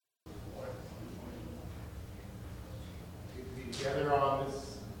together on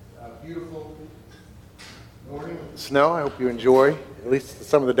this beautiful morning with the snow. I hope you enjoy at least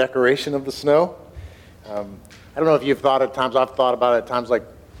some of the decoration of the snow. I don't know if you've thought at times, I've thought about it at times, like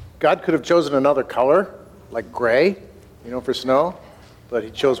God could have chosen another color, like gray, for snow, but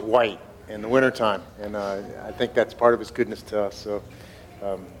he chose white in the wintertime, and I think that's part of his goodness to us. So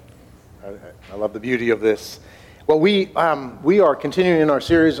I love the beauty of this. Well, we are continuing in our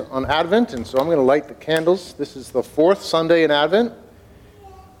series on Advent, and so I'm going to light the candles. This is the fourth Sunday in Advent,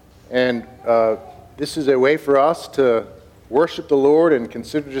 and this is a way for us to worship the Lord and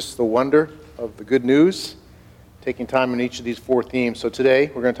consider just the wonder of the good news, taking time in each of these four themes. So today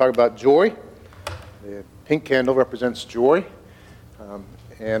we're going to talk about joy. The pink candle represents joy,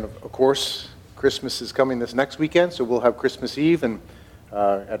 and of course Christmas is coming this next weekend, so we'll have Christmas Eve and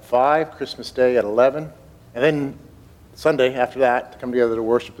at 5, Christmas Day at 11. And then Sunday after that to come together to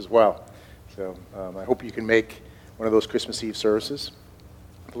worship as well. So I hope you can make one of those Christmas Eve services.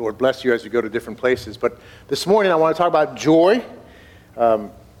 The Lord bless you as you go to different places. But this morning I want to talk about joy. We're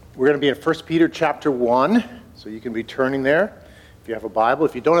going to be in 1 Peter chapter 1, so you can be turning there if you have a Bible.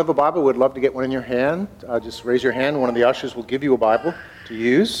 If you don't have a Bible, we'd love to get one in your hand. Just raise your hand. One of the ushers will give you a Bible to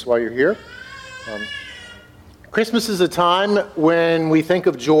use while you're here. Christmas is a time when we think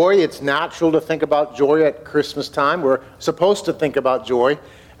of joy. It's natural to think about joy at Christmas time. We're supposed to think about joy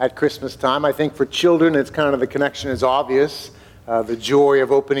at Christmas time. I think for children, it's kind of the connection is obvious. The joy of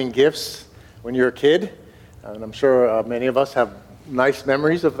opening gifts when you're a kid. And I'm sure many of us have nice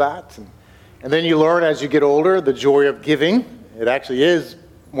memories of that. And then you learn as you get older the joy of giving. It actually is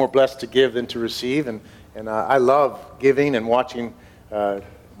more blessed to give than to receive. And I love giving and watching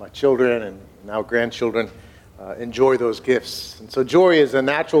my children and now grandchildren enjoy those gifts. And so joy is a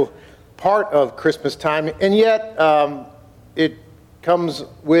natural part of Christmas time, and yet it comes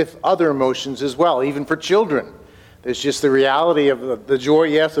with other emotions as well, even for children. There's just the reality of the joy,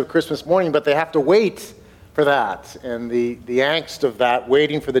 yes, of Christmas morning, but they have to wait for that, and the angst of that,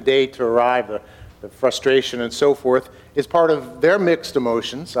 waiting for the day to arrive, the frustration and so forth, is part of their mixed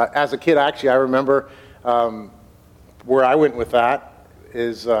emotions. As a kid, actually, I remember where I went with that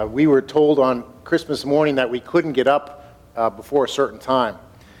is we were told on Christmas morning that we couldn't get up before a certain time.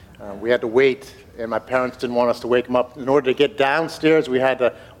 We had to wait, and my parents didn't want us to wake them up. In order to get downstairs, we had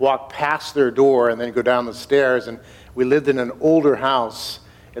to walk past their door and then go down the stairs, and we lived in an older house,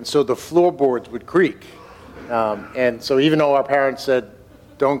 and so the floorboards would creak. And so even though our parents said,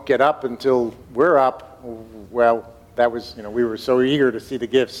 don't get up until we're up, well, that was, we were so eager to see the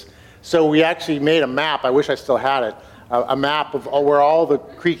gifts. So we actually made a map. I wish I still had it. A map of where all the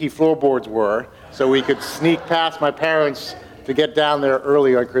creaky floorboards were, so we could sneak past my parents to get down there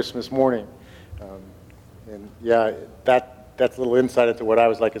early on Christmas morning. And yeah, that's a little insight into what I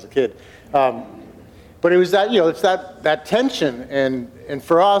was like as a kid. But it was that, it's that tension, and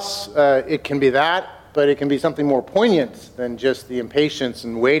for us, it can be that, but it can be something more poignant than just the impatience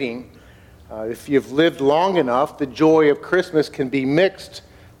and waiting. If you've lived long enough, the joy of Christmas can be mixed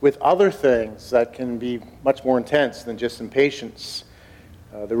with other things that can be much more intense than just impatience.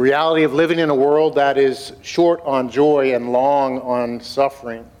 The reality of living in a world that is short on joy and long on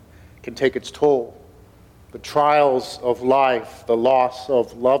suffering can take its toll. The trials of life, the loss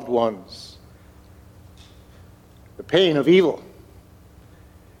of loved ones, the pain of evil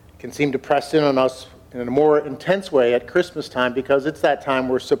can seem to press in on us in a more intense way at Christmas time, because it's that time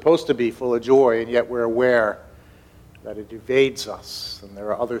we're supposed to be full of joy, and yet we're aware that it evades us, and there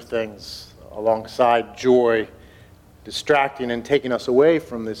are other things alongside joy distracting and taking us away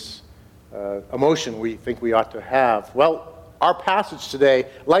from this emotion we think we ought to have. Well, our passage today,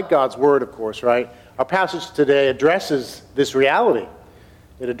 like God's Word, of course, right? Our passage today addresses this reality.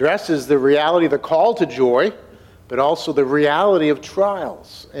 It addresses the reality of the call to joy, but also the reality of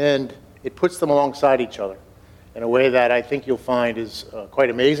trials, and it puts them alongside each other in a way that I think you'll find is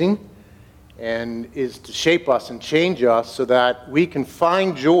quite amazing, and is to shape us and change us so that we can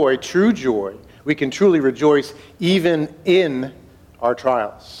find joy, true joy. We can truly rejoice even in our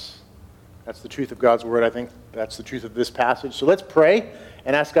trials. That's the truth of God's Word. I think that's the truth of this passage. So let's pray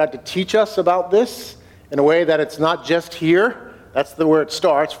and ask God to teach us about this in a way that it's not just here. That's where it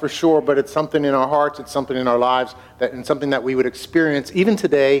starts for sure, but it's something in our hearts, it's something in our lives, and something that we would experience even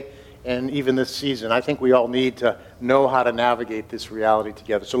today and even this season. I think we all need to know how to navigate this reality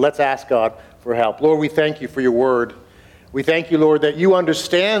together. So let's ask God for help. Lord, we thank you for your word. We thank you, Lord, that you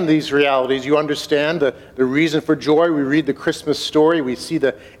understand these realities. You understand the reason for joy. We read the Christmas story. We see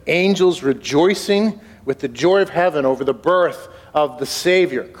the angels rejoicing with the joy of heaven over the birth of the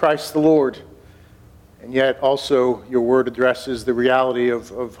Savior, Christ the Lord. And yet also your word addresses the reality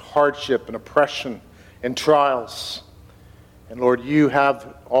of hardship and oppression and trials. And Lord, you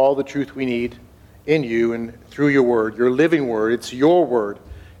have all the truth we need in you and through your word, your living word. It's your word.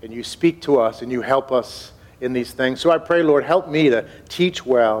 And you speak to us and you help us in these things. So I pray, Lord, help me to teach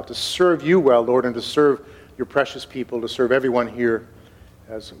well, to serve you well, Lord, and to serve your precious people, to serve everyone here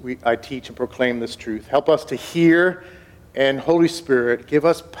as I teach and proclaim this truth. Help us to hear, and Holy Spirit, give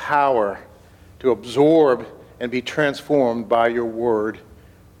us power to absorb and be transformed by your word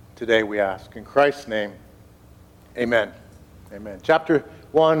today, we ask. In Christ's name, amen. Amen. Chapter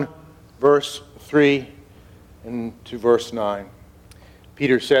 1, verse 3 into verse 9.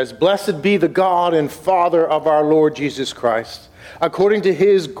 Peter says, "Blessed be the God and Father of our Lord Jesus Christ. According to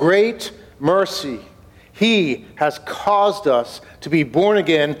his great mercy, he has caused us to be born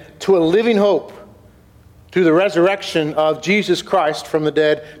again to a living hope through the resurrection of Jesus Christ from the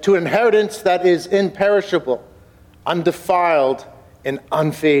dead, to an inheritance that is imperishable, undefiled, and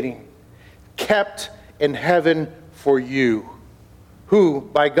unfading, kept in heaven for you, who,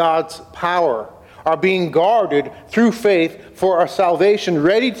 by God's power, are being guarded through faith for our salvation,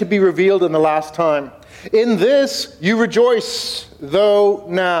 ready to be revealed in the last time. In this you rejoice, though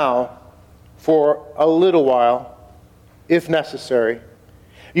now, for a little while, if necessary,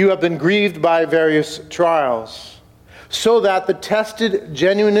 you have been grieved by various trials, so that the tested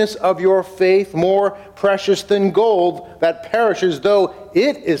genuineness of your faith, more precious than gold that perishes though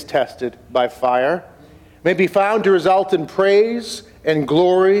it is tested by fire, may be found to result in praise and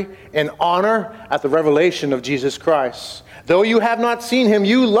glory and honor at the revelation of Jesus Christ. Though you have not seen him,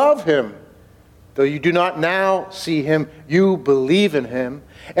 you love him. Though you do not now see him, you believe in him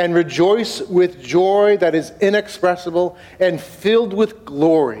and rejoice with joy that is inexpressible and filled with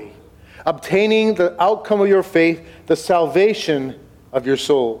glory, obtaining the outcome of your faith, the salvation of your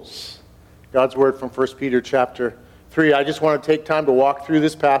souls." God's word from 1 Peter chapter 3. I just want to take time to walk through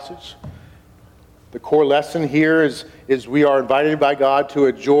this passage. The core lesson here is we are invited by God to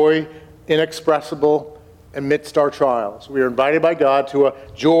a joy inexpressible amidst our trials. We are invited by God to a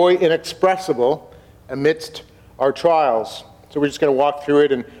joy inexpressible amidst our trials. So we're just going to walk through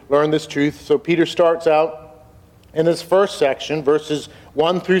it and learn this truth. So Peter starts out in this first section, verses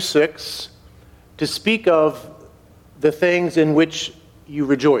 1 through 6, to speak of the things in which you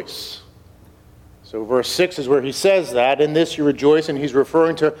rejoice. So verse 6 is where he says that, "In this you rejoice," and he's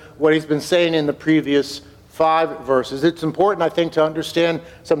referring to what he's been saying in the previous 5 verses. It's important, I think, to understand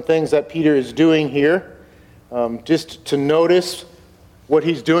some things that Peter is doing here. Just to notice what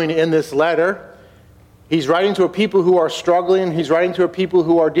he's doing in this letter. He's writing to a people who are struggling. He's writing to a people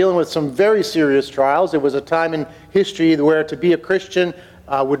who are dealing with some very serious trials. It was a time in history where to be a Christian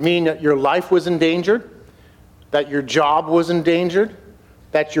would mean that your life was endangered, that your job was endangered,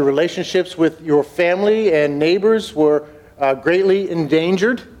 that your relationships with your family and neighbors were greatly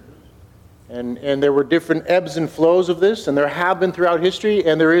endangered. And there were different ebbs and flows of this, and there have been throughout history,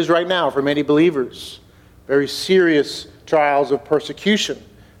 and there is right now for many believers. Very serious trials of persecution.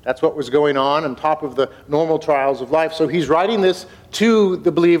 That's what was going on top of the normal trials of life. So he's writing this to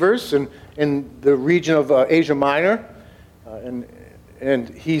the believers in the region of Asia Minor, and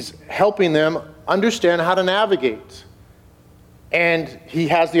he's helping them understand how to navigate. And he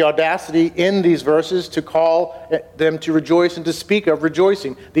has the audacity in these verses to call them to rejoice and to speak of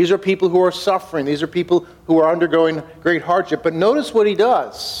rejoicing. These are people who are suffering. These are people who are undergoing great hardship. But notice what he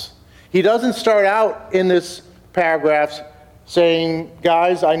does. He doesn't start out in this paragraph saying,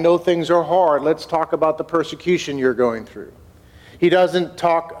 "Guys, I know things are hard. Let's talk about the persecution you're going through." He doesn't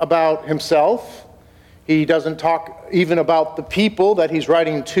talk about himself. He doesn't talk even about the people that he's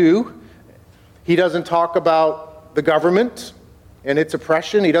writing to. He doesn't talk about the government and its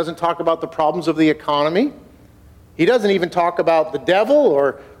oppression. He doesn't talk about the problems of the economy. He doesn't even talk about the devil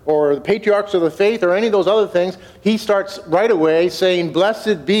or the patriarchs of the faith or any of those other things. He starts right away saying,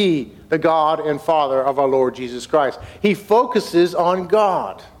 "Blessed be the God and Father of our Lord Jesus Christ." He focuses on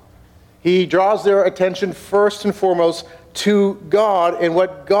God. He draws their attention first and foremost to God and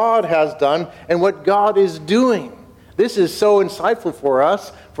what God has done and what God is doing. This is so insightful for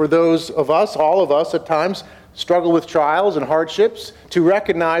us, for those of us, all of us at times, struggle with trials and hardships, to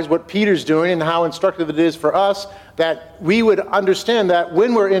recognize what Peter's doing and how instructive it is for us, that we would understand that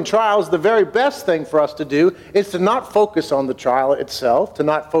when we're in trials, the very best thing for us to do is to not focus on the trial itself, to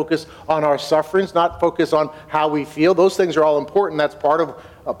not focus on our sufferings, not focus on how we feel. Those things are all important. That's part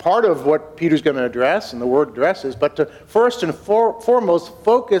of what Peter's going to address and the word addresses, but to first and foremost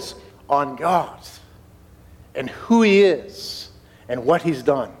focus on God and who he is and what he's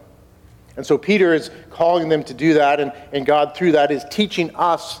done. And so Peter is calling them to do that, and God through that is teaching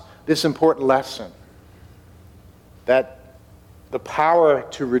us this important lesson. That The power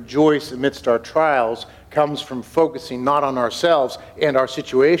to rejoice amidst our trials comes from focusing not on ourselves and our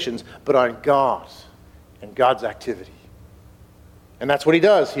situations, but on God and God's activity. And that's what he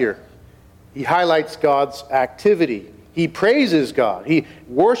does here. He highlights God's activity. He praises God. He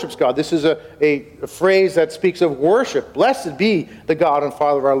worships God. This is a phrase that speaks of worship. Blessed be the God and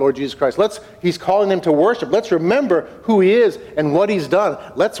Father of our Lord Jesus Christ. He's calling them to worship. Let's remember who he is and what he's done.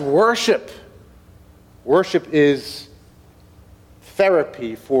 Let's worship. Worship is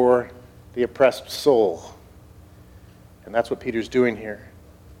therapy for the oppressed soul. And that's what Peter's doing here.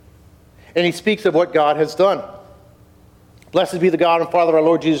 And he speaks of what God has done. Blessed be the God and Father of our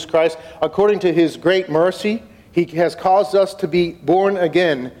Lord Jesus Christ. According to his great mercy, he has caused us to be born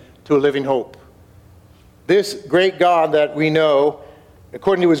again to a living hope. This great God that we know,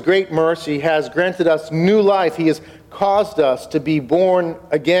 according to his great mercy, has granted us new life. He has caused us to be born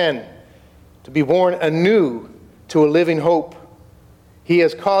again, to be born anew to a living hope. He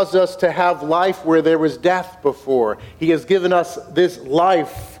has caused us to have life where there was death before. He has given us this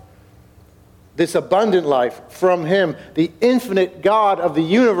life, this abundant life from him. The infinite God of the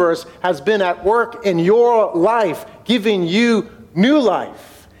universe has been at work in your life, giving you new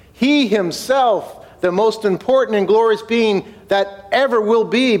life. He himself, the most important and glorious being that ever will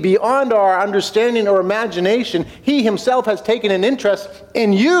be, beyond our understanding or imagination, he himself has taken an interest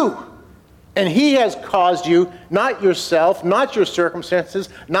in you. And he has caused you, not yourself, not your circumstances,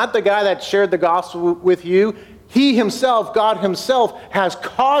 not the guy that shared the gospel with you. He himself, God himself, has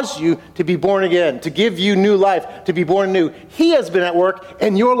caused you to be born again, to give you new life, to be born anew. He has been at work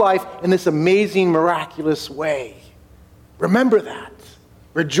in your life in this amazing, miraculous way. Remember that.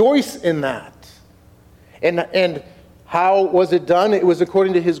 Rejoice in that. And how was it done? It was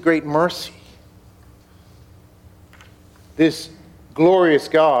according to his great mercy. This glorious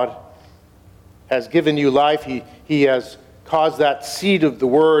God has given you life. He has caused that seed of the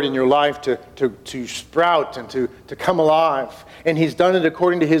word in your life to sprout and to come alive. And he's done it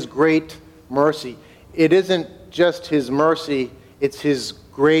according to his great mercy. It isn't just his mercy, it's his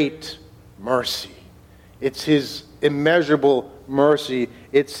great mercy. It's his immeasurable mercy.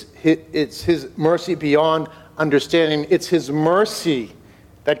 It's his mercy beyond understanding. It's his mercy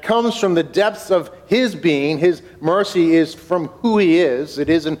that comes from the depths of his being. His mercy is from who he is. It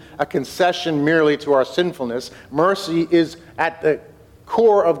isn't a concession merely to our sinfulness. Mercy is at the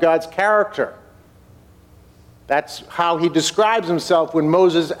core of God's character. That's how he describes himself when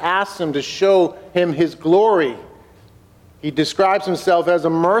Moses asks him to show him his glory. He describes himself as a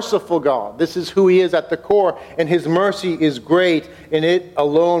merciful God. This is who he is at the core, and his mercy is great, and it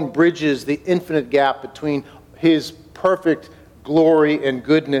alone bridges the infinite gap between his perfect glory and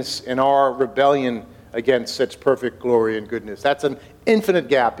goodness and our rebellion against such perfect glory and goodness. That's an infinite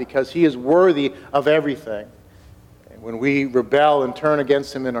gap because he is worthy of everything. And when we rebel and turn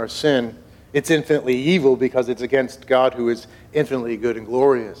against him in our sin, it's infinitely evil because it's against God who is infinitely good and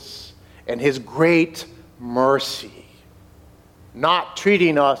glorious. And his great mercy, not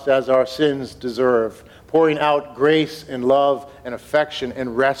treating us as our sins deserve, pouring out grace and love and affection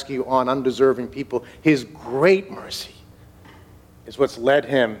and rescue on undeserving people. His great mercy is what's led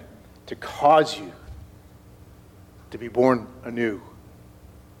him to cause you to be born anew.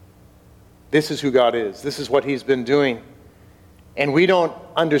 This is who God is. This is what he's been doing. And we don't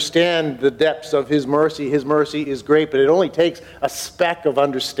understand the depths of his mercy. His mercy is great, but it only takes a speck of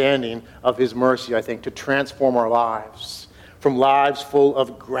understanding of his mercy, I think, to transform our lives from lives full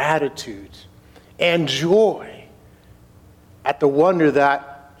of gratitude and joy at the wonder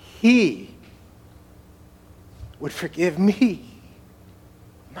that he would forgive me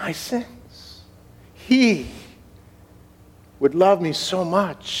my sins. He would love me so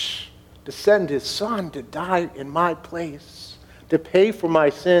much to send his son to die in my place, to pay for my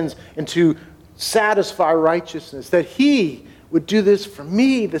sins and to satisfy righteousness, that he would do this for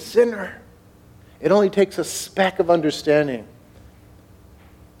me, the sinner. It only takes a speck of understanding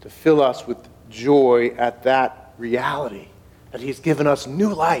to fill us with joy at that reality, that he's given us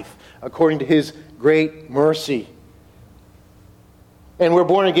new life according to his great mercy. And we're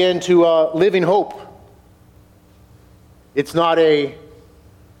born again to a living hope. It's not a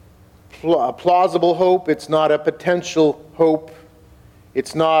plausible hope. It's not a potential hope.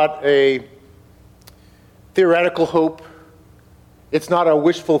 It's not a theoretical hope. It's not a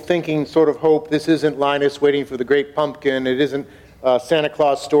wishful thinking sort of hope. This isn't Linus waiting for the great pumpkin. It isn't a Santa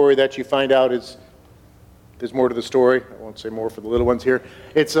Claus story that you find out there's more to the story. I won't say more for the little ones here.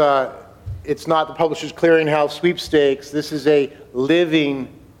 It's not the Publishers Clearinghouse sweepstakes. This is a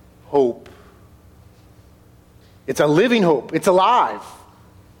living hope. It's a living hope. It's alive.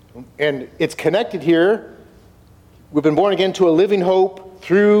 And it's connected here. We've been born again to a living hope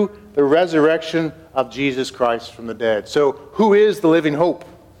through the resurrection of Jesus Christ from the dead. So who is the living hope?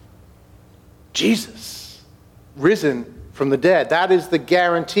 Jesus, risen from the dead. That is the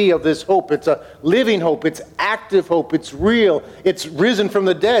guarantee of this hope. It's a living hope. It's active hope. It's real. It's risen from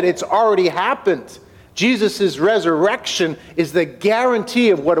the dead. It's already happened. Jesus' resurrection is the guarantee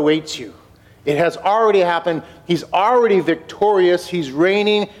of what awaits you. It has already happened. He's already victorious. He's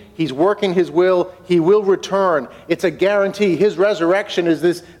reigning. He's working his will. He will return. It's a guarantee. His resurrection is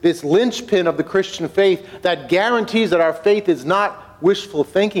this linchpin of the Christian faith that guarantees that our faith is not wishful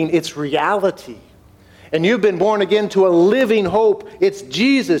thinking. It's reality. And you've been born again to a living hope. It's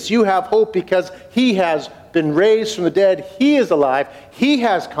Jesus. You have hope because he has been raised from the dead. He is alive. He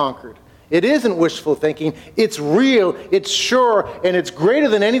has conquered. It isn't wishful thinking. It's real. It's sure. And it's greater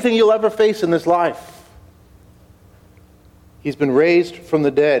than anything you'll ever face in this life. He's been raised from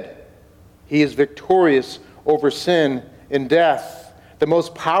the dead. He is victorious over sin and death. The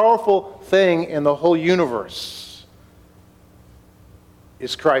most powerful thing in the whole universe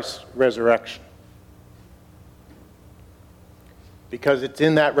is Christ's resurrection. Because it's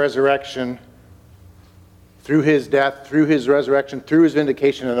in that resurrection, through his death, through his resurrection, through his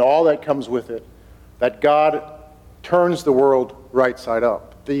vindication, and all that comes with it, that God turns the world right side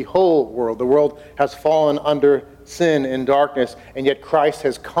up. The whole world. The world has fallen under sin and darkness, and yet Christ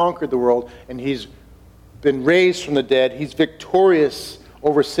has conquered the world, and he's been raised from the dead. He's victorious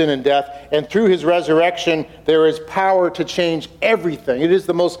over sin and death, and through his resurrection, there is power to change everything. It is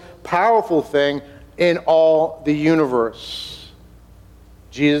the most powerful thing in all the universe.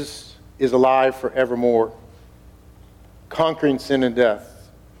 Jesus is alive forevermore, conquering sin and death.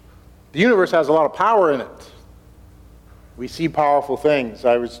 The universe has a lot of power in it. We see powerful things.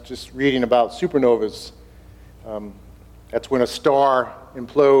 I was just reading about supernovas. That's when a star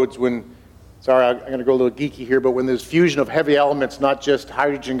implodes, sorry, I'm going to go a little geeky here, but when there's fusion of heavy elements, not just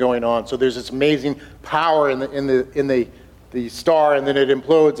hydrogen going on. So there's this amazing power in the star, and then it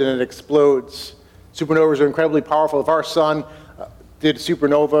implodes and it explodes. Supernovas are incredibly powerful. If our sun did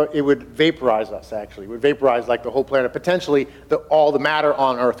supernova, it would vaporize us, actually. It would vaporize like the whole planet, potentially all the matter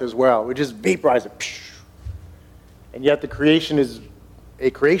on Earth as well. It would just vaporize it. And yet the creation is a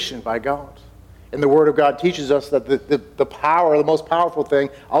creation by God. And the Word of God teaches us that the power, the most powerful thing,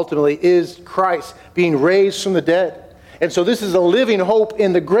 ultimately is Christ being raised from the dead. And so this is a living hope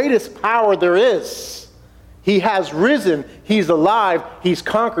in the greatest power there is. He has risen. He's alive. He's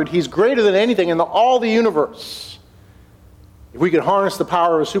conquered. He's greater than anything in all the universe. If we could harness the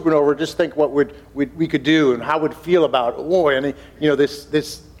power of a supernova, just think what we could do and how we'd feel about it.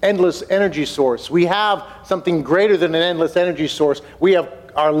 This endless energy source. We have something greater than an endless energy source. We have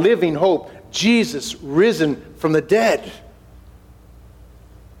our living hope, Jesus risen from the dead.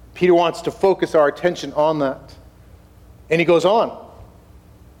 Peter wants to focus our attention on that. And he goes on.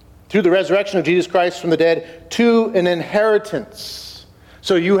 Through the resurrection of Jesus Christ from the dead to an inheritance.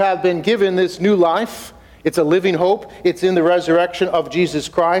 So you have been given this new life. It's a living hope. It's in the resurrection of Jesus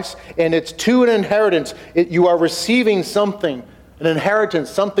Christ. And it's to an inheritance. You are receiving something, an inheritance,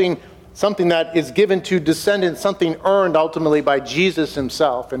 something that is given to descendants, something earned ultimately by Jesus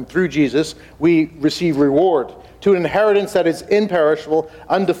himself. And through Jesus, we receive reward. To an inheritance that is imperishable,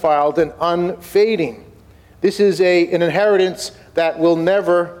 undefiled, and unfading. This is an inheritance that will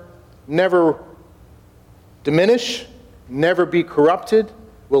never diminish, never be corrupted,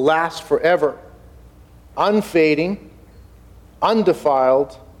 will last forever. Unfading,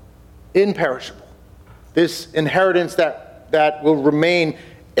 undefiled, imperishable. This inheritance that will remain.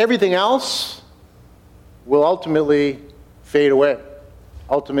 Everything else will ultimately fade away,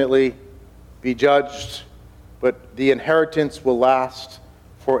 ultimately be judged, but the inheritance will last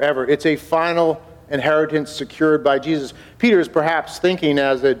forever. It's a final inheritance secured by Jesus. Peter is perhaps thinking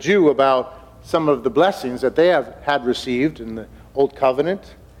as a Jew about some of the blessings that they had received in the Old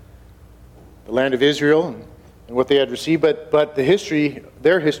Covenant, the land of Israel, and what they had received. But their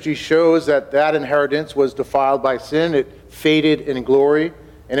history shows that inheritance was defiled by sin. It faded in glory,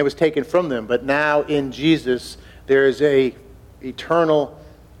 and it was taken from them. But now in Jesus, there is a eternal,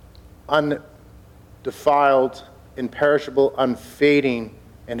 undefiled, imperishable, unfading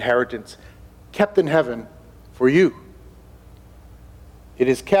inheritance kept in heaven for you. It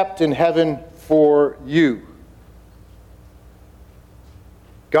is kept in heaven for you.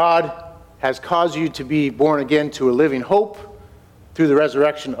 God has caused you to be born again to a living hope through the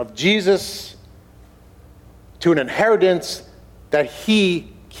resurrection of Jesus, to an inheritance that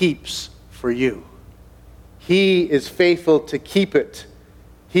he keeps for you. He is faithful to keep it.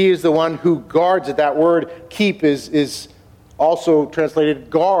 He is the one who guards it. That word keep is also translated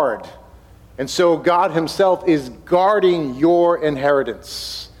guard. And so God himself is guarding your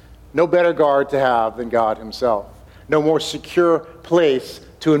inheritance. No better guard to have than God himself. No more secure place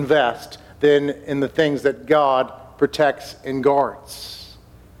to invest than in the things that God protects and guards.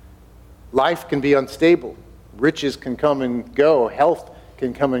 Life can be unstable. Riches can come and go. Health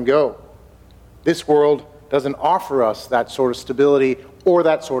can come and go. This world doesn't offer us that sort of stability or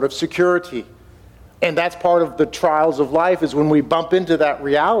that sort of security. And that's part of the trials of life, is when we bump into that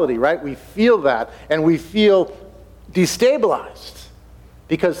reality, right? We feel that, and we feel destabilized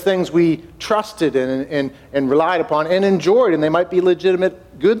because things we trusted and relied upon and enjoyed, and they might be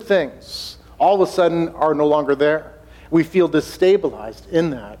legitimate good things, all of a sudden are no longer there. We feel destabilized in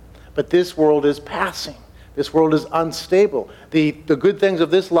that. But this world is passing. This world is unstable. The good things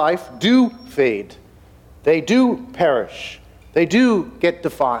of this life do fade. They do perish. They do get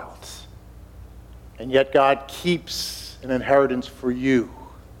defiled. And yet God keeps an inheritance for you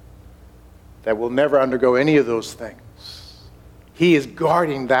that will never undergo any of those things. He is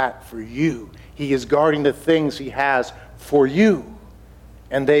guarding that for you. He is guarding the things he has for you.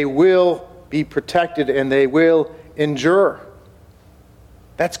 And they will be protected and they will endure.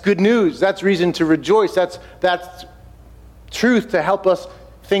 That's good news. That's reason to rejoice. That's truth to help us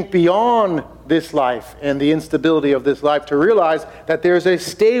think beyond this life and the instability of this life, to realize that there's a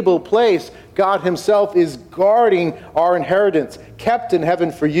stable place. God himself is guarding our inheritance, kept in heaven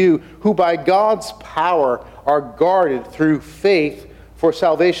for you, who by God's power are guarded through faith for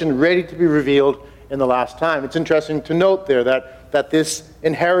salvation ready to be revealed in the last time. It's interesting to note there that this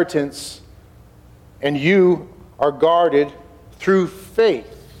inheritance and you are guarded through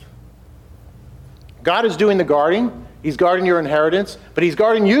faith. God is doing the guarding. He's guarding your inheritance, but he's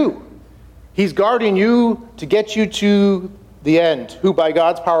guarding you. He's guarding you to get you to the end, who by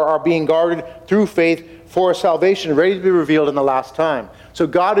God's power are being guarded through faith for salvation ready to be revealed in the last time. So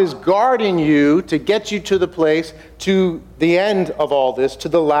God is guarding you to get you to the place, to the end of all this, to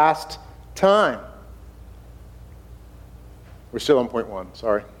the last time. We're still on point one,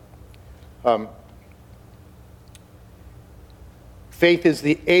 sorry. Faith is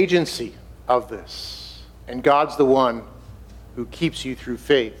the agency of this, and God's the one who keeps you through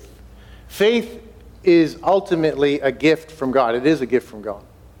faith. Faith is ultimately a gift from God. It is a gift from God.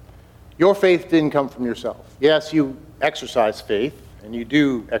 Your faith didn't come from yourself. Yes, you exercise faith, and you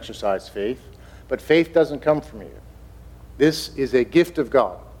do exercise faith, but faith doesn't come from you. This is a gift of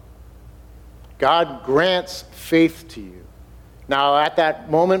God. God grants faith to you. Now, at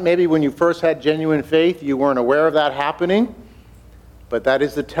that moment, maybe when you first had genuine faith, you weren't aware of that happening, but that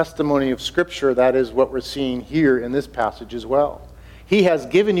is the testimony of Scripture. That is what we're seeing here in this passage as well. He has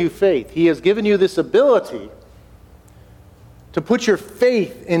given you faith. He has given you this ability to put your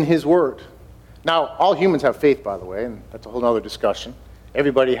faith in his word. Now, all humans have faith, by the way, and that's a whole other discussion.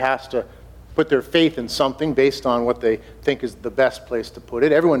 Everybody has to put their faith in something based on what they think is the best place to put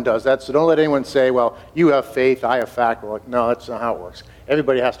it. Everyone does that, so don't let anyone say, well, you have faith, I have fact. Well, no, that's not how it works.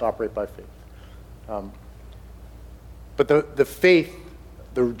 Everybody has to operate by faith. But the faith,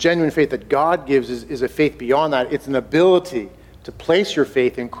 the genuine faith that God gives is a faith beyond that. It's an ability to place your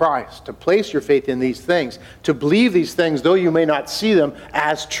faith in Christ, to place your faith in these things, to believe these things, though you may not see them,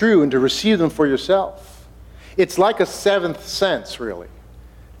 as true, and to receive them for yourself. It's like a seventh sense, really,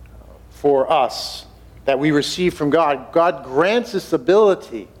 for us that we receive from God. God grants this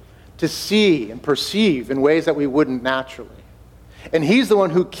ability to see and perceive in ways that we wouldn't naturally. And he's the one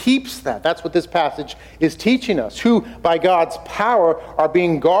who keeps that. That's what this passage is teaching us, who by God's power are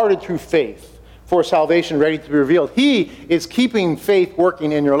being guarded through faith for salvation ready to be revealed. He is keeping faith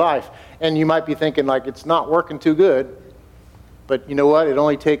working in your life. And you might be thinking, like, it's not working too good. But you know what? It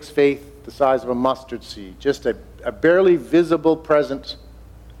only takes faith the size of a mustard seed. Just a barely visible present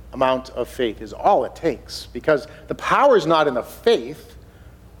amount of faith is all it takes. Because the power is not in the faith.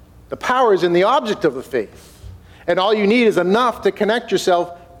 The power is in the object of the faith. And all you need is enough to connect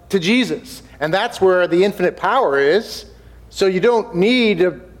yourself to Jesus. And that's where the infinite power is. So you don't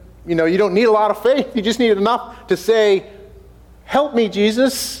need you don't need a lot of faith. You just need enough to say, help me,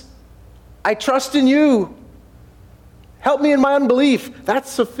 Jesus. I trust in you. Help me in my unbelief. That's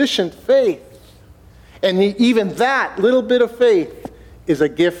sufficient faith. And even that little bit of faith is a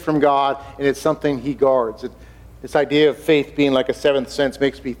gift from God, and it's something he guards. This idea of faith being like a seventh sense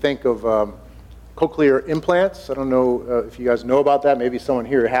makes me think of cochlear implants. I don't know if you guys know about that. Maybe someone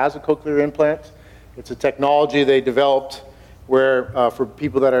here has a cochlear implant. It's a technology they developed where for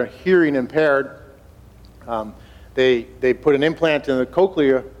people that are hearing impaired, they put an implant in the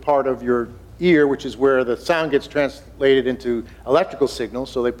cochlea part of your ear, which is where the sound gets translated into electrical signals.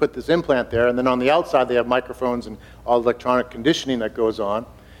 So they put this implant there, and then on the outside they have microphones and all electronic conditioning that goes on.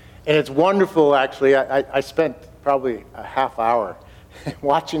 And it's wonderful, actually. I spent probably a half hour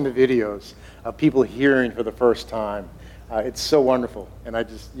watching the videos of people hearing for the first time. It's so wonderful. And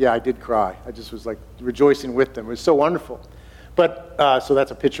I did cry. I just was like rejoicing with them. It was so wonderful. But, so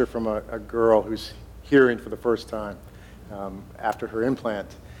that's a picture from a girl who's hearing for the first time after her implant.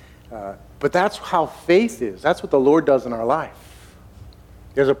 But that's how faith is. That's what the Lord does in our life.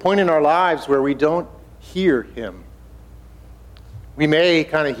 There's a point in our lives where we don't hear him. We may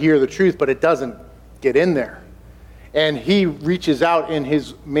kind of hear the truth, but it doesn't get in there. And he reaches out in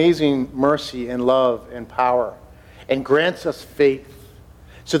his amazing mercy and love and power and grants us faith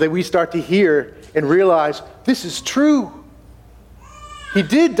so that we start to hear and realize this is true. He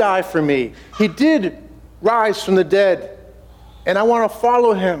did die for me. He did rise from the dead. And I want to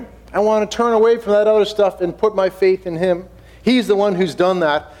follow him. I want to turn away from that other stuff and put my faith in him. He's the one who's done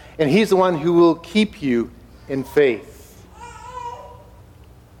that, and he's the one who will keep you in faith.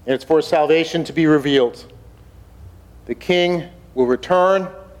 And it's for salvation to be revealed. The King will return.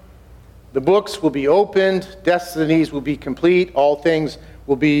 The books will be opened. Destinies will be complete. All things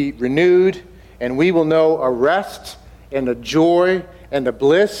will be renewed. And we will know a rest and a joy and a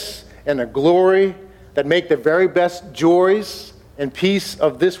bliss and a glory that make the very best joys and peace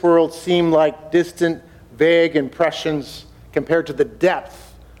of this world seem like distant, vague impressions compared to the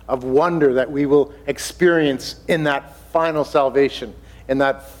depth of wonder that we will experience in that final salvation, in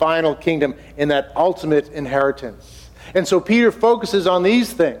that final kingdom, in that ultimate inheritance. And so Peter focuses on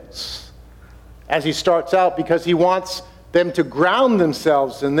these things as he starts out because he wants them to ground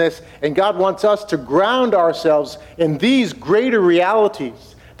themselves in this. And God wants us to ground ourselves in these greater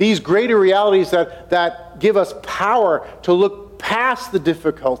realities that give us power to look past the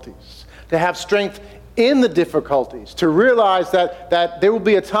difficulties, to have strength in the difficulties, to realize that there will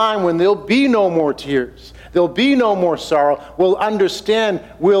be a time when there'll be no more tears. There'll be no more sorrow. We'll understand,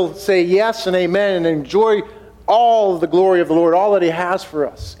 we'll say yes and amen and enjoy all the glory of the Lord, all that he has for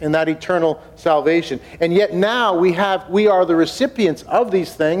us in that eternal salvation. And yet now we are the recipients of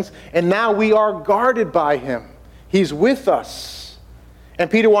these things, and now we are guarded by him. He's with us. And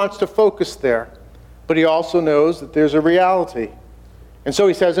Peter wants to focus there, but he also knows that there's a reality. And so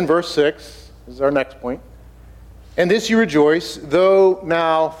he says in verse 6, this is our next point, "And this you rejoice, though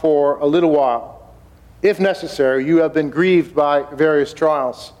now for a little while, if necessary, you have been grieved by various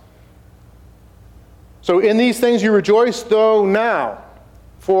trials." So in these things you rejoice, though now,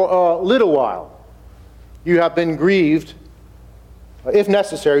 for a little while, you have been grieved. If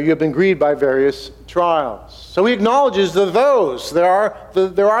necessary, you have been grieved by various trials. So he acknowledges the those. There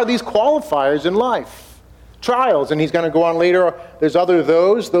are these qualifiers in life, trials, and he's going to go on later. There's other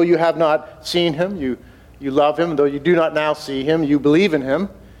those, though you have not seen him, you love him, though you do not now see him, you believe in him.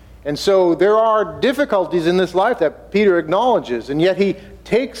 And so there are difficulties in this life that Peter acknowledges, and yet he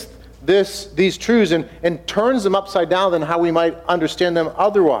takes these truths and turns them upside down than how we might understand them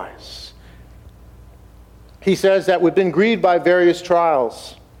otherwise. He says that we've been grieved by various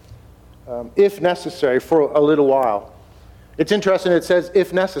trials, if necessary, for a little while. It's interesting, it says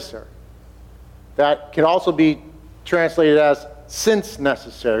if necessary. That can also be translated as since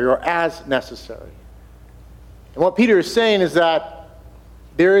necessary or as necessary. And what Peter is saying is that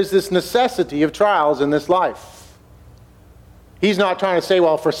there is this necessity of trials in this life. He's not trying to say,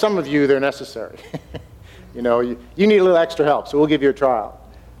 well, for some of you, they're necessary. You need a little extra help, so we'll give you a trial.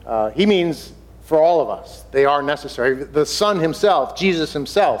 He means for all of us, they are necessary. The Son himself, Jesus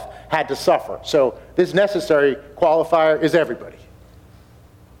himself, had to suffer. So this necessary qualifier is everybody.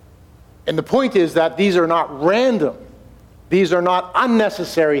 And the point is that these are not random. These are not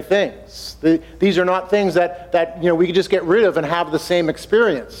unnecessary things. These are not things that we could just get rid of and have the same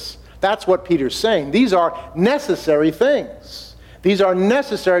experience. That's what Peter's saying. These are necessary things. These are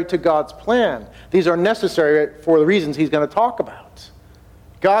necessary to God's plan. These are necessary for the reasons he's going to talk about.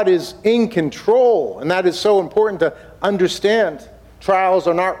 God is in control, and that is so important to understand. Trials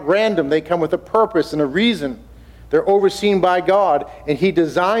are not random. They come with a purpose and a reason. They're overseen by God, and he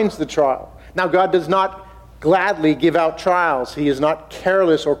designs the trial. Now, God does not gladly give out trials. He is not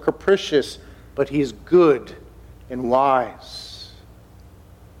careless or capricious, but he is good and wise.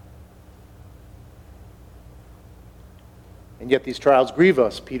 And yet these trials grieve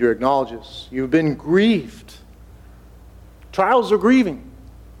us, Peter acknowledges. You've been grieved. Trials are grieving.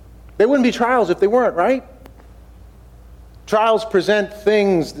 They wouldn't be trials if they weren't, right? Trials present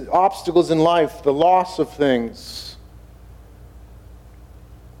things, obstacles in life, the loss of things.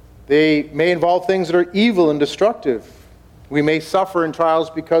 They may involve things that are evil and destructive. We may suffer in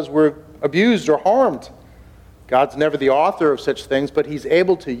trials because we're abused or harmed. God's never the author of such things, but he's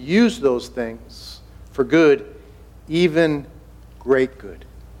able to use those things for good, even great good.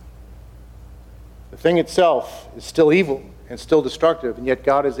 The thing itself is still evil and still destructive, and yet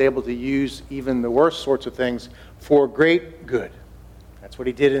God is able to use even the worst sorts of things for great good. That's what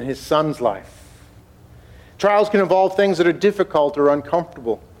he did in his son's life. Trials can involve things that are difficult or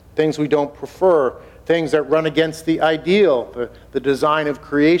uncomfortable, things we don't prefer, things that run against the ideal, the design of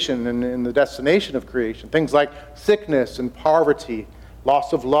creation and the destination of creation. Things like sickness and poverty,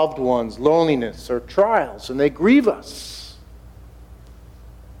 loss of loved ones, loneliness, or trials, and they grieve us.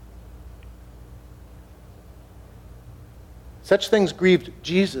 Such things grieved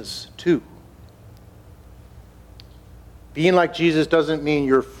Jesus too. Being like Jesus doesn't mean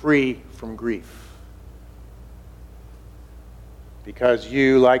you're free from grief. Because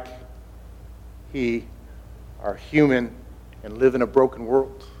you, like he, are human and live in a broken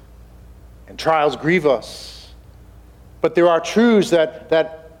world. And trials grieve us. But there are truths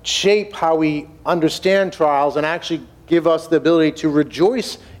that shape how we understand trials and actually give us the ability to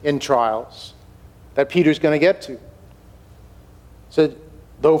rejoice in trials that Peter's going to get to. So,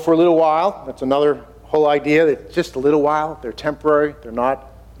 though for a little while, that's another whole idea, that just a little while, they're temporary, they're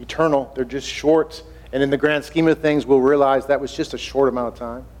not eternal, they're just short. And in the grand scheme of things, we'll realize that was just a short amount of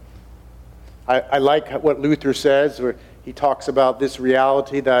time. I like what Luther says, where he talks about this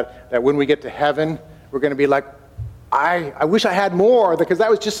reality that when we get to heaven, we're going to be like, I wish I had more, because that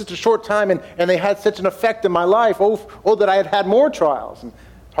was just such a short time, and they had such an effect in my life. Oh, that I had had more trials. And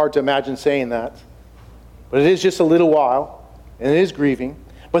it's hard to imagine saying that. But it is just a little while, and it is grieving.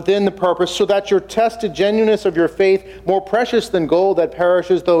 But then the purpose, so that your tested genuineness of your faith, more precious than gold that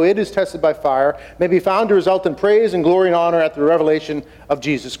perishes, though it is tested by fire, may be found to result in praise and glory and honor at the revelation of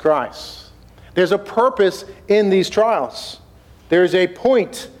Jesus Christ. There's a purpose in these trials. There's a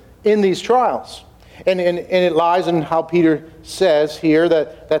point in these trials. And it lies in how Peter says here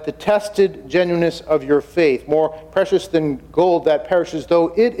that the tested genuineness of your faith, more precious than gold that perishes, though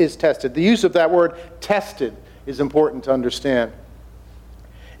it is tested. The use of that word tested is important to understand.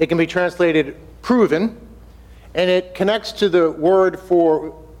 It can be translated proven, and it connects to the word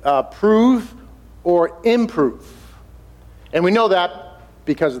for prove or improve. And we know that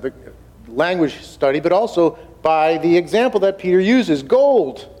because of the language study, but also by the example that Peter uses.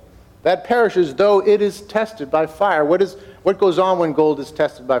 Gold that perishes, though it is tested by fire. What goes on when gold is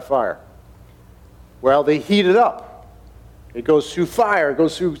tested by fire? Well, they heat it up. It goes through fire. It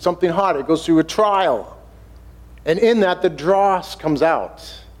goes through something hot. It goes through a trial. And in that, the dross comes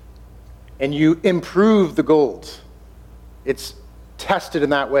out. And you improve the gold. It's tested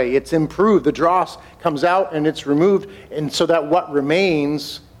in that way. It's improved. The dross comes out and it's removed. And so that what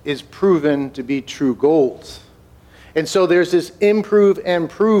remains is proven to be true gold. And so there's this improve and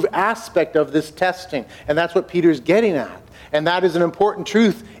prove aspect of this testing. And that's what Peter's getting at. And that is an important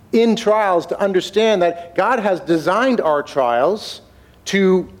truth in trials, to understand that God has designed our trials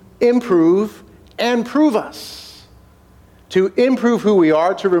to improve and prove us. To improve who we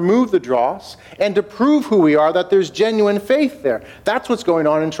are, to remove the dross, and to prove who we are, that there's genuine faith there. That's what's going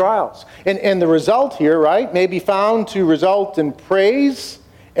on in trials. And the result here, right, may be found to result in praise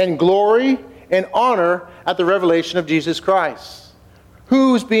and glory and honor at the revelation of Jesus Christ.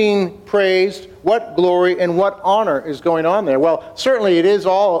 Who's being praised? What glory and what honor is going on there? Well, certainly it is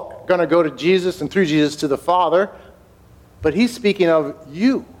all going to go to Jesus and through Jesus to the Father, but he's speaking of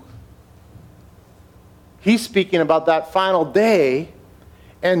you. He's speaking about that final day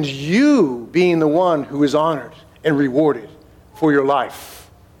and you being the one who is honored and rewarded for your life.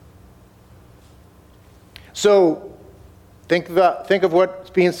 So, think of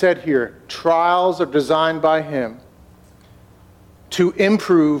what's being said here. Trials are designed by him to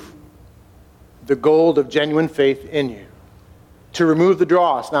improve the gold of genuine faith in you, to remove the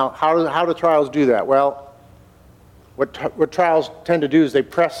dross. Now, how do trials do that? Well, what trials tend to do is they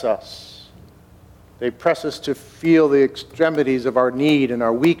press us. They press us to feel the extremities of our need and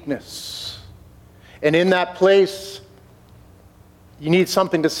our weakness. And in that place, you need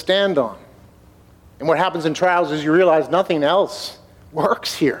something to stand on. And what happens in trials is you realize nothing else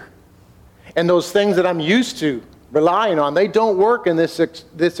works here. And those things that I'm used to relying on, they don't work in this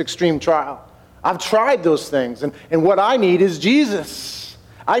extreme trial. I've tried those things, and what I need is Jesus.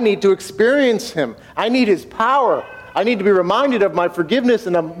 I need to experience him. I need his power. I need to be reminded of my forgiveness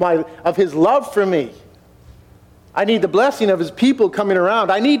and of his love for me. I need the blessing of his people coming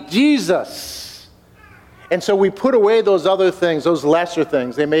around. I need Jesus. And so we put away those other things, those lesser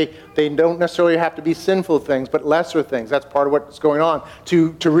things. They don't necessarily have to be sinful things, but lesser things. That's part of what's going on.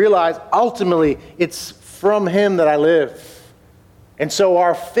 To realize ultimately it's from him that I live. And so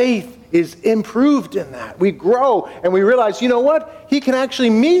our faith is improved in that. We grow and we realize, you know what? He can actually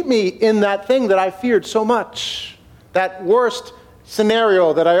meet me in that thing that I feared so much. That worst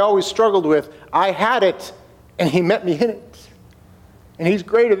scenario that I always struggled with, I had it, and he met me in it. And he's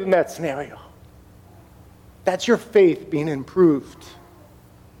greater than that scenario. That's your faith being improved.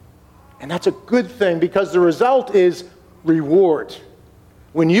 And that's a good thing, because the result is reward.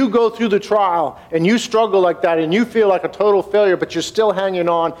 When you go through the trial and you struggle like that and you feel like a total failure, but you're still hanging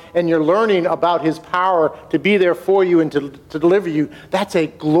on and you're learning about his power to be there for you and to deliver you, that's a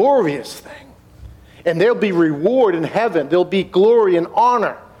glorious thing. And there'll be reward in heaven. There'll be glory and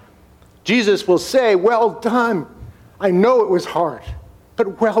honor. Jesus will say, well done. I know it was hard,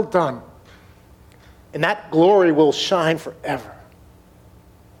 but well done. And that glory will shine forever.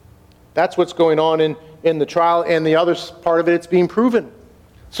 That's what's going on in the trial. And the other part of it, it's being proven.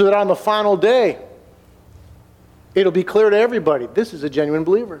 So that on the final day, it'll be clear to everybody, this is a genuine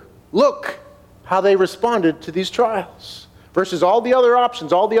believer. Look how they responded to these trials versus all the other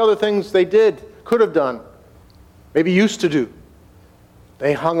options, all the other things they could have done, maybe used to do.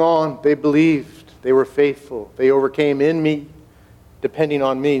 They hung on, they believed, they were faithful, they overcame in me, depending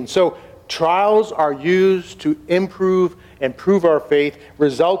on me. And so trials are used to improve and prove our faith,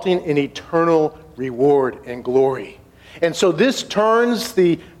 resulting in eternal reward and glory. And so this turns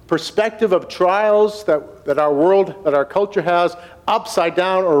the perspective of trials that our world, that our culture has, upside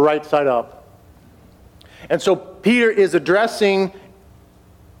down or right side up. And so Peter is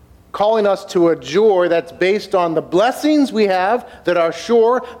calling us to a joy that's based on the blessings we have that are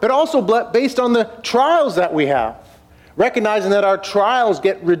sure, but also based on the trials that we have. Recognizing that our trials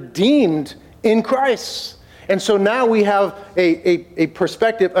get redeemed in Christ. And so now we have a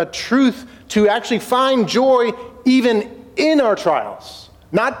perspective, a truth to actually find joy even in our trials.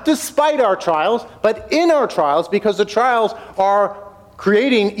 Not despite our trials, but in our trials, because the trials are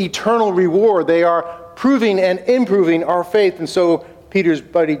creating eternal reward. They are proving and improving our faith. And so Peter's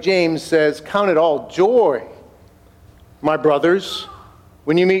buddy James says, count it all joy, my brothers,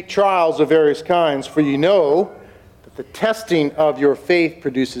 when you meet trials of various kinds, for you know that the testing of your faith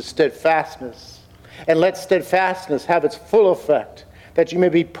produces steadfastness. And let steadfastness have its full effect, that you may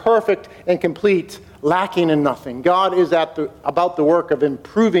be perfect and complete, lacking in nothing. God is about the work of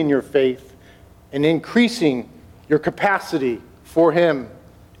improving your faith and increasing your capacity for him,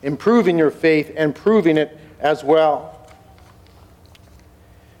 improving your faith and proving it as well.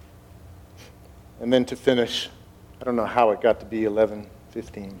 And then to finish, I don't know how it got to be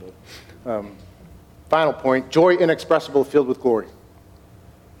 11:15, but final point, joy inexpressible filled with glory.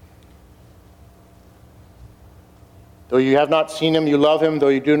 Though you have not seen him, you love him. Though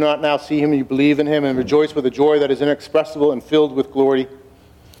you do not now see him, you believe in him and rejoice with a joy that is inexpressible and filled with glory,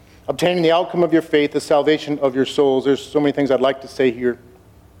 obtaining the outcome of your faith, the salvation of your souls. There's so many things I'd like to say here.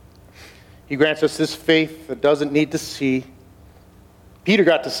 He grants us this faith that doesn't need to see. Peter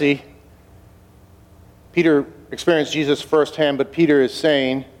got to see. Peter experienced Jesus firsthand, but Peter is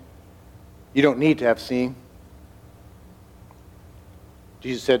saying, you don't need to have seen.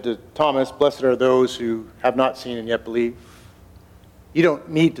 Jesus said to Thomas, blessed are those who have not seen and yet believe. You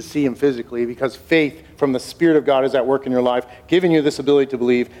don't need to see him physically, because faith from the Spirit of God is at work in your life, giving you this ability to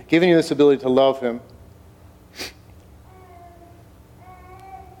believe, giving you this ability to love him.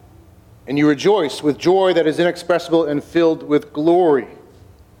 And you rejoice with joy that is inexpressible and filled with glory.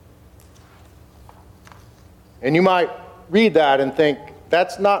 And you might read that and think,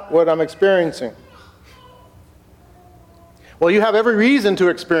 that's not what I'm experiencing. Well, you have every reason to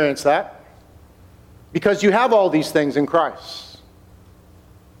experience that, because you have all these things in Christ.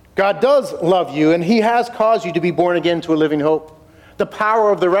 God does love you, and he has caused you to be born again to a living hope. The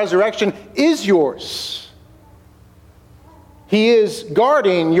power of the resurrection is yours. He is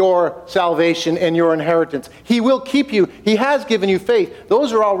guarding your salvation and your inheritance. He will keep you. He has given you faith.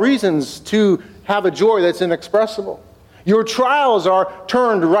 Those are all reasons to have a joy that's inexpressible. Your trials are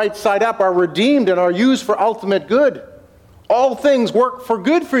turned right side up, are redeemed, and are used for ultimate good. All things work for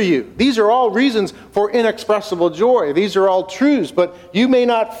good for you. These are all reasons for inexpressible joy. These are all truths, but you may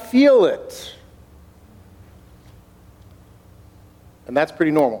not feel it. And that's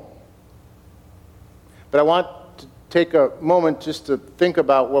pretty normal. But I want to take a moment just to think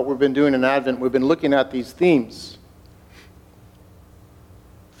about what we've been doing in Advent. We've been looking at these themes.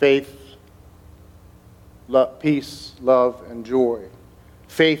 Faith, peace, love, and joy.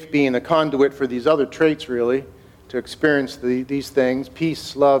 Faith being a conduit for these other traits, really, to experience these things,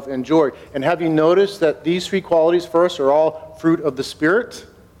 peace, love, and joy. And have you noticed that these three qualities first are all fruit of the Spirit?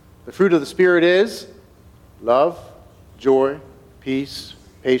 The fruit of the Spirit is love, joy, peace,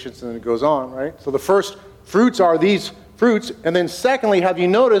 patience, and then it goes on, right? So the first fruits are these fruits. And then secondly, have you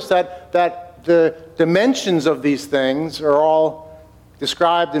noticed that the dimensions of these things are all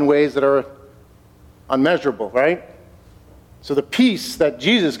described in ways that are unmeasurable, right? So the peace that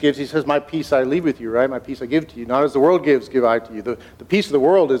Jesus gives, he says, my peace I leave with you, right? My peace I give to you. Not as the world gives, give I to you. The peace of the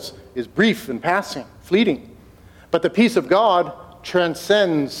world is brief and passing, fleeting. But the peace of God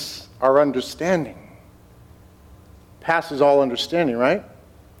transcends our understanding. Passes all understanding, right?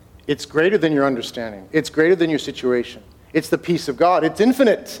 It's greater than your understanding. It's greater than your situation. It's the peace of God. It's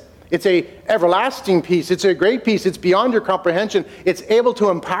infinite. It's a everlasting peace. It's a great peace. It's beyond your comprehension. It's able to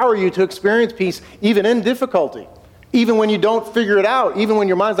empower you to experience peace even in difficulty. Even when you don't figure it out. Even when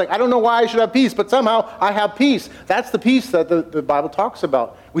your mind's like, I don't know why I should have peace, but somehow I have peace. That's the peace that the Bible talks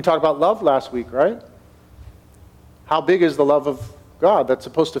about. We talked about love last week, right? How big is the love of God that's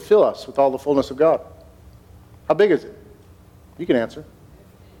supposed to fill us with all the fullness of God? How big is it? You can answer.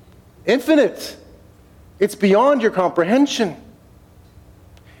 Infinite. It's beyond your comprehension.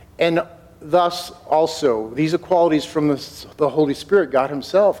 And thus also, these are qualities from the Holy Spirit, God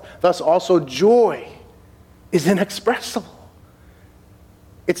himself. Thus also joy is inexpressible.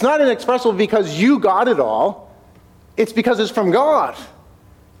 It's not inexpressible because you got it all. It's because it's from God.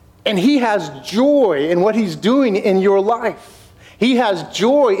 And he has joy in what he's doing in your life. He has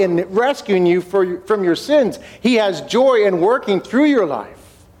joy in rescuing you from your sins. He has joy in working through your life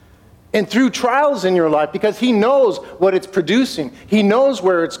and through trials in your life because he knows what it's producing. He knows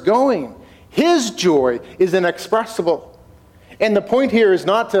where it's going. His joy is inexpressible. And the point here is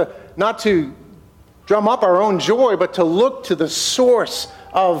not to drum up our own joy, but to look to the source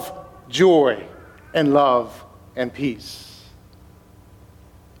of joy and love and peace.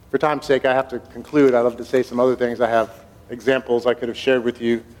 For time's sake, I have to conclude. I'd love to say some other things. I have examples I could have shared with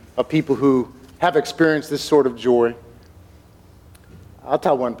you of people who have experienced this sort of joy. I'll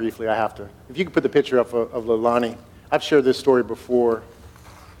tell one briefly. I have to. If you could put the picture up of Leilani. I've shared this story before.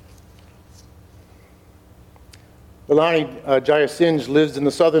 Leilani Jayasinj lives in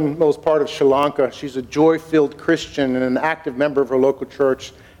the southernmost part of Sri Lanka. She's a joy-filled Christian and an active member of her local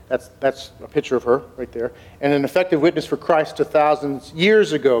church. That's a picture of her right there. And an effective witness for Christ to thousands.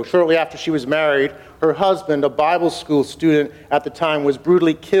 Years ago, shortly after she was married, her husband, a Bible school student at the time, was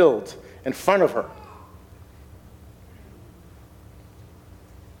brutally killed in front of her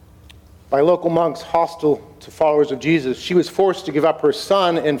by local monks hostile to followers of Jesus. She was forced to give up her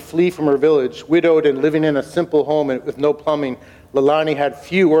son and flee from her village. Widowed and living in a simple home with no plumbing, Leilani had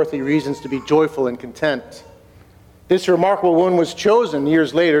few earthly reasons to be joyful and content. This remarkable woman was chosen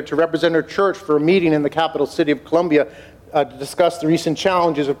years later to represent her church for a meeting in the capital city of Colombia to discuss the recent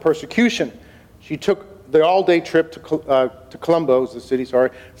challenges of persecution. She took the all-day trip to Colombo, the city,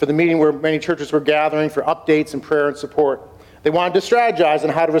 for the meeting where many churches were gathering for updates and prayer and support. They wanted to strategize on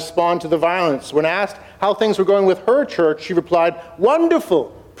how to respond to the violence. When asked how things were going with her church, she replied, "Wonderful,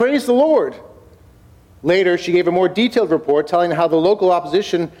 praise the Lord." Later, she gave a more detailed report telling how the local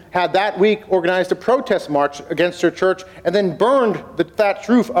opposition had that week organized a protest march against her church and then burned the thatched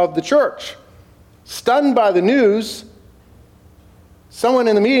roof of the church. Stunned by the news, someone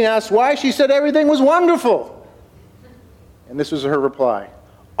in the meeting asked why she said everything was wonderful. And this was her reply.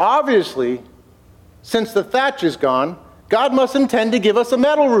 "Obviously, since the thatch is gone, God must intend to give us a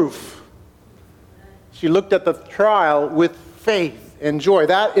metal roof." She looked at the trial with faith and joy.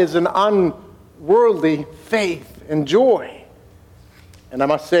 That is an unworldly faith and joy. And I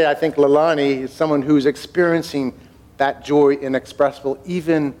must say, I think Leilani is someone who's experiencing that joy inexpressible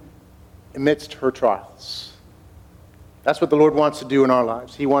even amidst her trials. That's what the Lord wants to do in our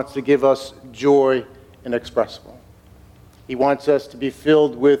lives. He wants to give us joy inexpressible. He wants us to be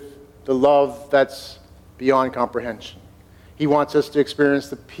filled with the love that's beyond comprehension. He wants us to experience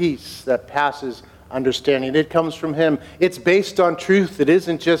the peace that passes understanding. It comes from him. It's based on truth. It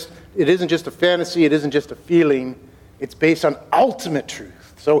isn't just a fantasy. It isn't just a feeling. It's based on ultimate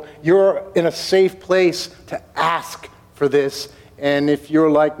truth. So you're in a safe place to ask for this. And if you're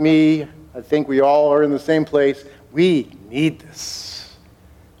like me, I think we all are in the same place. We need this.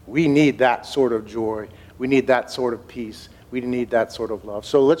 We need that sort of joy. We need that sort of peace. We need that sort of love.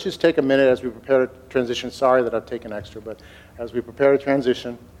 So let's just take a minute as we prepare to transition. Sorry that I've taken extra, but as we prepare to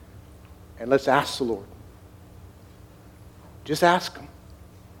transition, and let's ask the Lord. Just ask him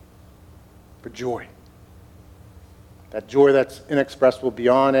for joy. That joy that's inexpressible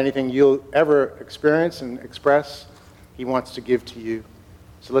beyond anything you'll ever experience and express, he wants to give to you.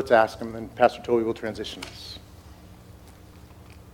 So let's ask him, and Pastor Toby will transition us.